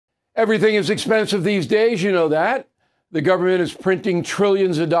Everything is expensive these days, you know that. The government is printing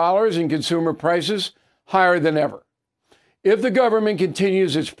trillions of dollars and consumer prices higher than ever. If the government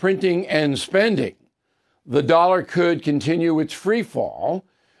continues its printing and spending, the dollar could continue its free fall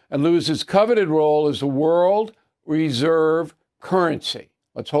and lose its coveted role as the world reserve currency.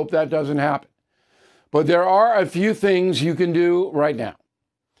 Let's hope that doesn't happen. But there are a few things you can do right now.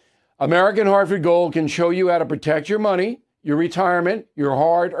 American Hartford Gold can show you how to protect your money, your retirement, your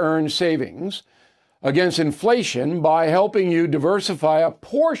hard-earned savings against inflation by helping you diversify a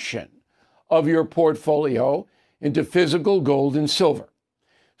portion of your portfolio into physical gold and silver.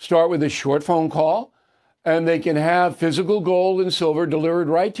 Start with a short phone call, and they can have physical gold and silver delivered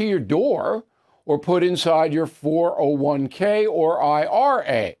right to your door or put inside your 401k or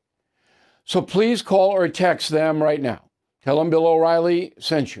IRA. So please call or text them right now. Tell them Bill O'Reilly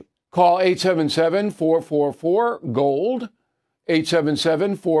sent you. Call 877-444-GOLD,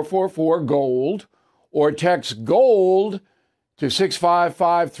 877-444-GOLD, or text GOLD to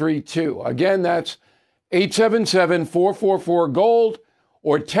 65532. Again, that's 877-444-GOLD,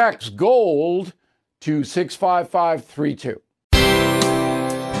 or text GOLD to 65532.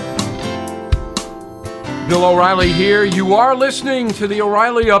 Bill O'Reilly here. You are listening to the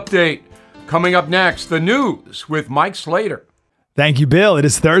O'Reilly Update. Coming up next, the news with Mike Slater. Thank you, Bill. It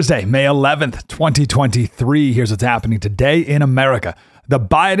is Thursday, May 11th, 2023. Here's what's happening today in America. The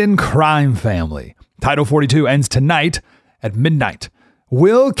Biden crime family. Title 42 ends tonight at midnight.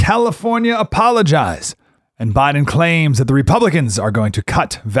 Will California apologize? And Biden claims that the Republicans are going to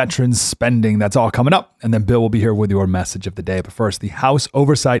cut veterans spending. That's all coming up. And then Bill will be here with your message of the day. But first, the House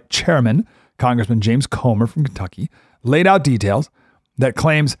Oversight Chairman, Congressman James Comer from Kentucky, laid out details that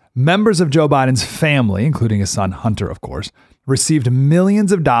claims members of Joe Biden's family, including his son Hunter, of course, received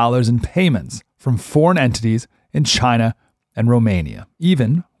millions of dollars in payments from foreign entities in China and Romania,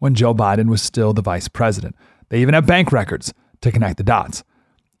 even when Joe Biden was still the vice president. They even have bank records to connect the dots.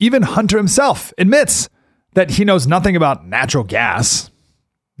 Even Hunter himself admits that he knows nothing about natural gas,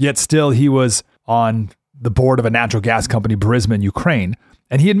 yet still he was on the board of a natural gas company, Burisma, in Ukraine,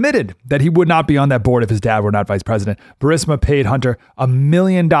 and he admitted that he would not be on that board if his dad were not vice president. Burisma paid Hunter $1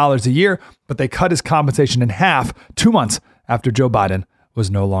 million a year, but they cut his compensation in half 2 months after Joe Biden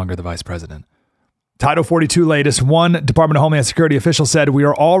was no longer the vice president. Title 42 latest. One Department of Homeland Security official said, "We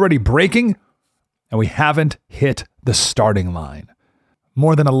are already breaking and we haven't hit the starting line."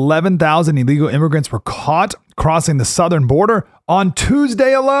 More than 11,000 illegal immigrants were caught crossing the southern border on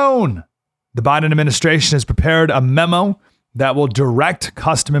Tuesday alone. The Biden administration has prepared a memo that will direct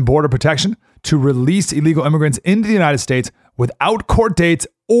Customs and Border Protection to release illegal immigrants into the United States without court dates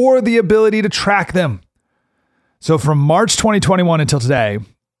or the ability to track them. So from March 2021 until today,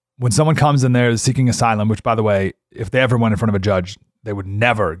 when someone comes in there seeking asylum, which, by the way, if they ever went in front of a judge, they would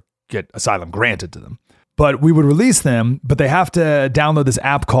never get asylum granted to them. But we would release them, but they have to download this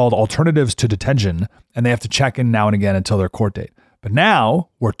app called Alternatives to Detention, and they have to check in now and again until their court date. But now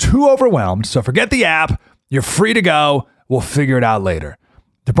we're too overwhelmed, so forget the app. You're free to go. We'll figure it out later.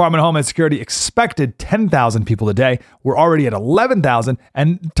 Department of Homeland Security expected 10,000 people a day. We're already at 11,000,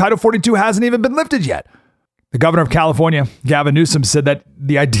 and Title 42 hasn't even been lifted yet. The governor of California, Gavin Newsom, said that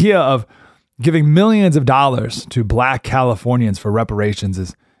the idea of giving millions of dollars to Black Californians for reparations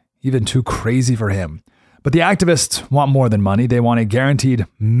is even too crazy for him. But the activists want more than money. They want a guaranteed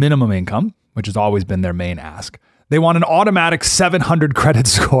minimum income, which has always been their main ask. They want an automatic 700 credit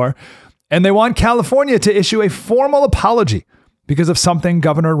score, and they want California to issue a formal apology because of something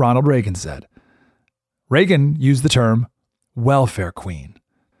Governor Ronald Reagan said. Reagan used the term welfare queen.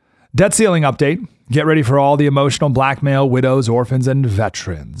 Debt ceiling update. Get ready for all the emotional blackmail, widows, orphans, and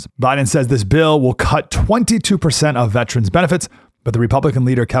veterans. Biden says this bill will cut 22% of veterans' benefits, but the Republican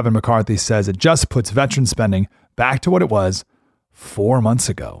leader Kevin McCarthy says it just puts veteran spending back to what it was 4 months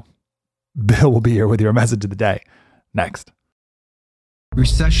ago. Bill will be here with your message of the day next.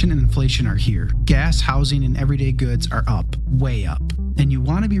 Recession and inflation are here. Gas, housing, and everyday goods are up, way up. And you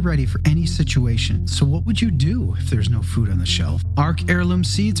want to be ready for any situation. So what would you do if there's no food on the shelf? ARC Heirloom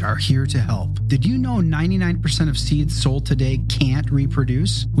Seeds are here to help. Did you know 99% of seeds sold today can't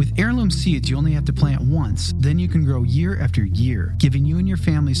reproduce? With Heirloom Seeds, you only have to plant once. Then you can grow year after year, giving you and your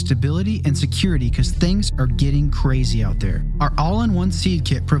family stability and security because things are getting crazy out there. Our all-in-one seed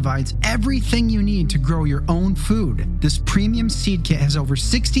kit provides everything you need to grow your own food. This premium seed kit has over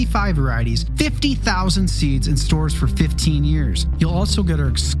 65 varieties, 50,000 seeds in stores for 15 years. You'll also get our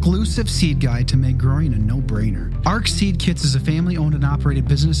exclusive seed guide to make growing a no-brainer. ARC Seed Kits is a family family-owned and operated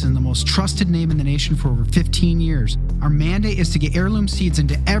business and the most trusted name in the nation for over 15 years. Our mandate is to get heirloom seeds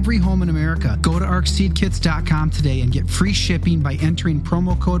into every home in America. Go to ARKSeedKits.com today and get free shipping by entering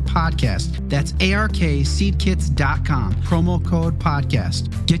promo code PODCAST. That's ARKSeedKits.com, promo code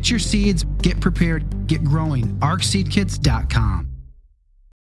PODCAST. Get your seeds, get prepared, get growing. ARKSeedKits.com.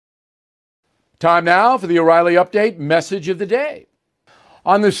 Time now for the O'Reilly Update message of the day.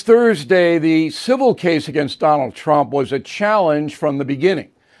 On this Thursday, the civil case against Donald Trump was a challenge from the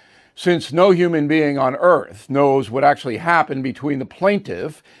beginning, since no human being on earth knows what actually happened between the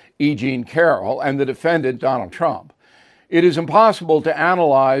plaintiff, E. Jean Carroll, and the defendant, Donald Trump. It is impossible to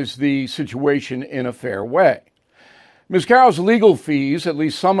analyze the situation in a fair way. Ms. Carroll's legal fees, at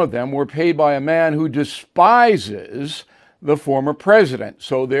least some of them, were paid by a man who despises the former president.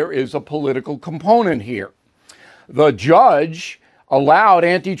 So there is a political component here. The judge allowed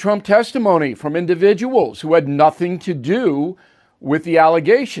anti-Trump testimony from individuals who had nothing to do with the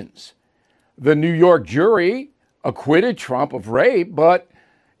allegations. The New York jury acquitted Trump of rape, but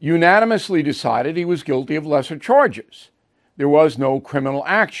unanimously decided he was guilty of lesser charges. There was no criminal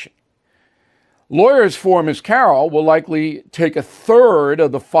action. Lawyers for Ms. Carroll will likely take a third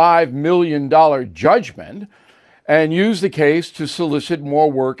of the $5 million judgment and use the case to solicit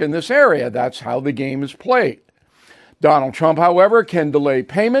more work in this area. That's how the game is played. Donald Trump, however, can delay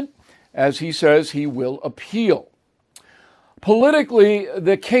payment, as he says he will appeal. Politically,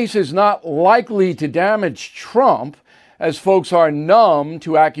 the case is not likely to damage Trump, as folks are numb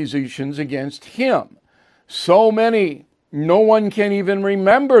to accusations against him. So many, no one can even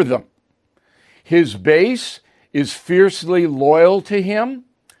remember them. His base is fiercely loyal to him.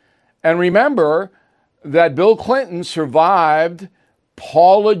 And remember that Bill Clinton survived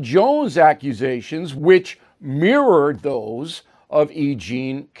Paula Jones accusations, which mirrored those of E.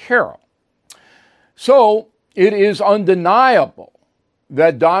 Jean Carroll. So it is undeniable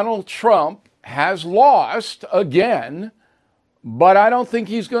that Donald Trump has lost again, but I don't think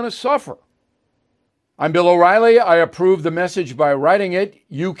he's going to suffer. I'm Bill O'Reilly. I approve the message by writing it.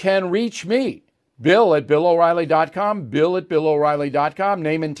 You can reach me, Bill at BillO'Reilly.com, Bill at BillO'Reilly.com,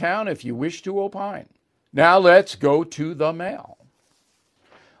 name and town if you wish to opine. Now let's go to the mail.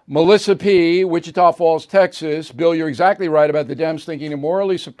 Melissa P., Wichita Falls, Texas. Bill, you're exactly right about the Dems thinking they're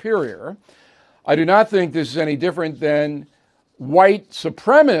morally superior. I do not think this is any different than white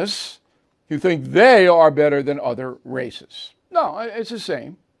supremacists who think they are better than other races. No, it's the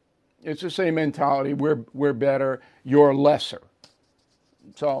same. It's the same mentality. We're better, you're lesser.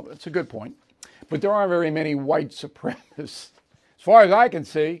 So it's a good point. But there aren't very many white supremacists, as far as I can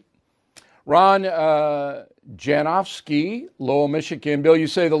see. Ron Janofsky, Lowell, Michigan. Bill, you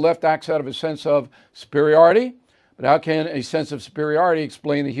say the left acts out of a sense of superiority, but how can a sense of superiority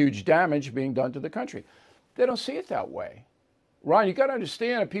explain the huge damage being done to the country? They don't see it that way. Ron, you got to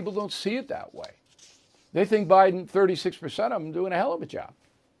understand that people don't see it that way. They think Biden, 36% of them, doing a hell of a job.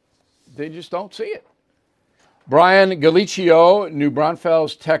 They just don't see it. Brian Galiccio, New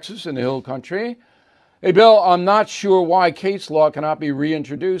Braunfels, Texas, in the Hill Country. Hey, Bill, I'm not sure why Cates Law cannot be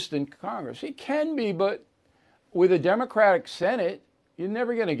reintroduced in Congress. It can be, but with a Democratic Senate, you're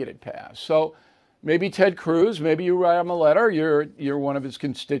never going to get it passed. So maybe Ted Cruz, maybe you write him a letter, you're one of his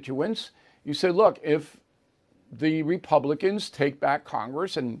constituents. You say, look, if the Republicans take back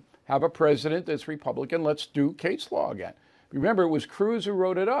Congress and have a president that's Republican, let's do Cates Law again. Remember, it was Cruz who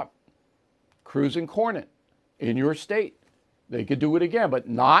wrote it up. Cruz and Cornyn in your state. They could do it again, but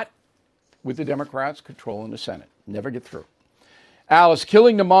not with the Democrats controlling the Senate. Never get through. Alice,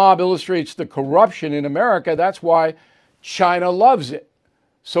 killing the mob illustrates the corruption in America. That's why China loves it.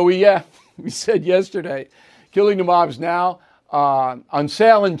 So we said yesterday, killing the mob is now on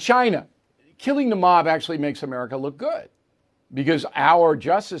sale in China. Killing the mob actually makes America look good because our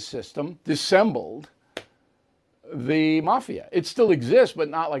justice system dissembled the mafia. It still exists, but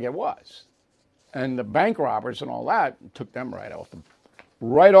not like it was. And the bank robbers and all that took them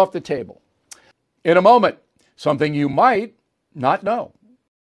right off the table. In a moment, something you might not know.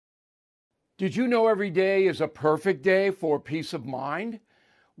 Did you know every day is a perfect day for peace of mind?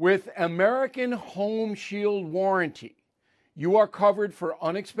 With American Home Shield Warranty, you are covered for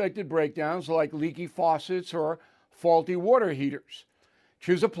unexpected breakdowns like leaky faucets or faulty water heaters.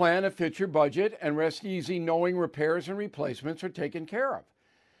 Choose a plan that fits your budget and rest easy knowing repairs and replacements are taken care of.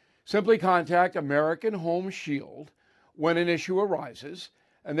 Simply contact American Home Shield when an issue arises,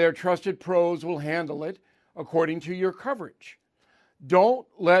 and their trusted pros will handle it according to your coverage. Don't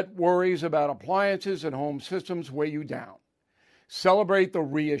let worries about appliances and home systems weigh you down. Celebrate the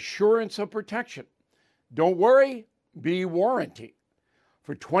reassurance of protection. Don't worry, be warranty.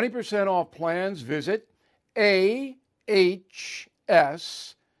 For 20% off plans, visit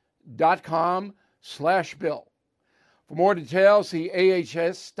ahs.com/bill. For more details, see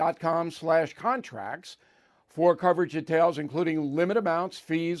ahs.com/contracts for coverage details, including limit amounts,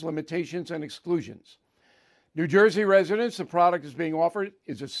 fees, limitations, and exclusions. New Jersey residents, the product is being offered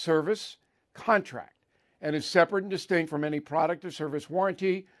is a service contract and is separate and distinct from any product or service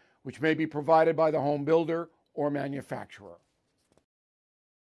warranty, which may be provided by the home builder or manufacturer.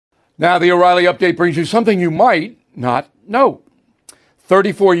 Now, the O'Reilly Update brings you something you might not know.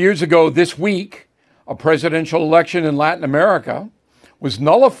 34 years ago this week, a presidential election in Latin America was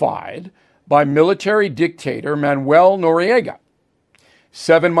nullified by military dictator Manuel Noriega.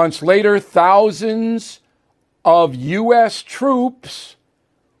 7 months later, thousands of U.S. troops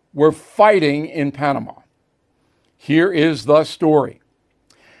were fighting in Panama. Here is the story.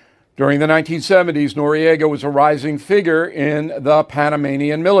 During the 1970s, Noriega was a rising figure in the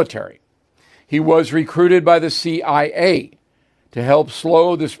Panamanian military. He was recruited by the CIA to help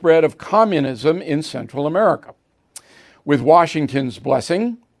slow the spread of communism in Central America. With Washington's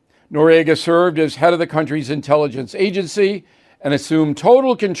blessing, Noriega served as head of the country's intelligence agency and assumed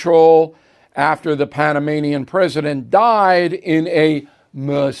total control after the Panamanian president died in a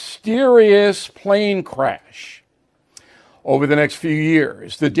mysterious plane crash. Over the next few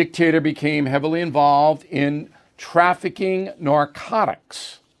years, the dictator became heavily involved in trafficking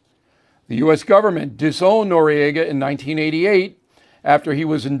narcotics. The U.S. government disowned Noriega in 1988 after he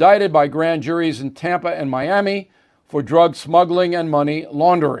was indicted by grand juries in Tampa and Miami for drug smuggling and money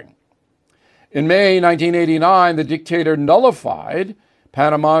laundering. In May 1989, the dictator nullified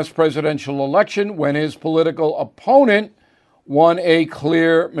Panama's presidential election when his political opponent won a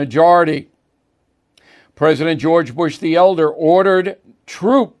clear majority. President George Bush the Elder ordered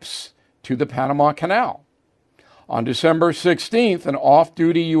troops to the Panama Canal. On December 16th, an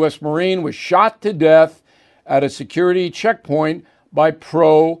off-duty U.S. Marine was shot to death at a security checkpoint by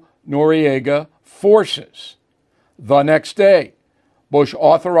pro-Noriega forces. The next day, Bush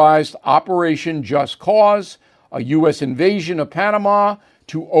authorized Operation Just Cause, a U.S. invasion of Panama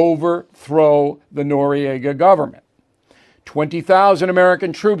to overthrow the Noriega government. 20,000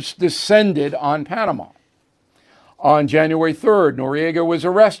 American troops descended on Panama. On January 3rd, Noriega was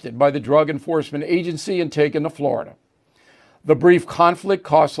arrested by the Drug Enforcement Agency and taken to Florida. The brief conflict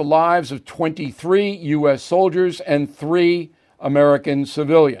cost the lives of 23 U.S. soldiers and 3 American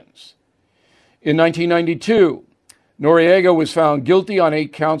civilians. In 1992, Noriega was found guilty on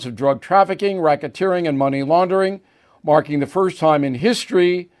 8 counts of drug trafficking, racketeering, and money laundering, marking the first time in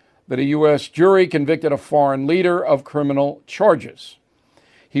history that a U.S. jury convicted a foreign leader of criminal charges.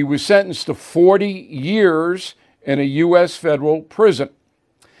 He was sentenced to 40 years in a U.S. federal prison.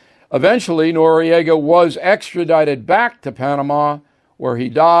 Eventually, Noriega was extradited back to Panama, where he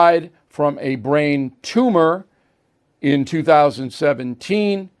died from a brain tumor in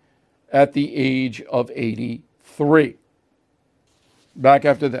 2017 at the age of 83. Back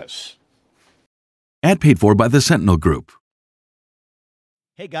after this. Ad paid for by the Sentinel Group.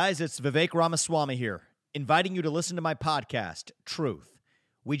 Hey guys, it's Vivek Ramaswamy here, inviting you to listen to my podcast, Truth.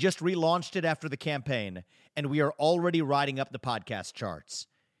 We just relaunched it after the campaign, and we are already riding up the podcast charts.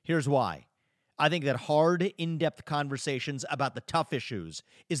 Here's why. I think that hard, in-depth conversations about the tough issues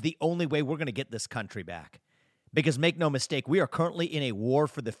is the only way we're going to get this country back. Because make no mistake, we are currently in a war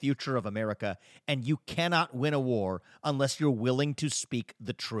for the future of America, and you cannot win a war unless you're willing to speak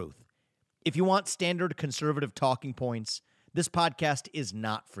the truth. If you want standard conservative talking points, this podcast is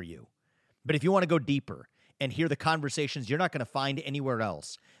not for you. But if you want to go deeper and hear the conversations you're not going to find anywhere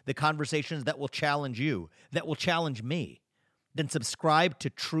else, the conversations that will challenge you, that will challenge me, then subscribe to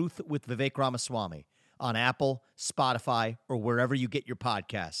Truth with Vivek Ramaswamy on Apple, Spotify, or wherever you get your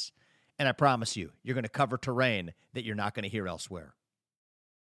podcasts. And I promise you, you're going to cover terrain that you're not going to hear elsewhere.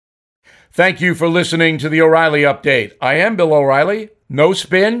 Thank you for listening to the O'Reilly Update. I am Bill O'Reilly. No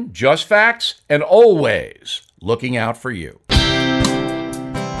spin, just facts, and always looking out for you.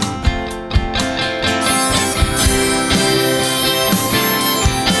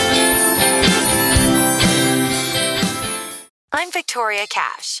 I'm Victoria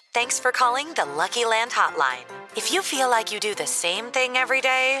Cash. Thanks for calling the Lucky Land Hotline. If you feel like you do the same thing every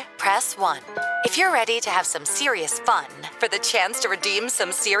day, press 1. If you're ready to have some serious fun for the chance to redeem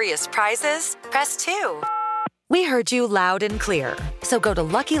some serious prizes, press 2. We heard you loud and clear. So go to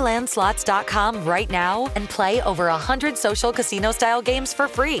LuckyLandSlots.com right now and play over 100 social casino-style games for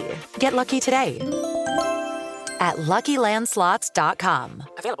free. Get lucky today at LuckyLandSlots.com.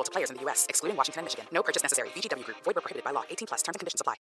 Available to players in the U.S., excluding Washington and Michigan. No purchase necessary. VGW Group. Void where prohibited by law. 18+. Terms and conditions apply.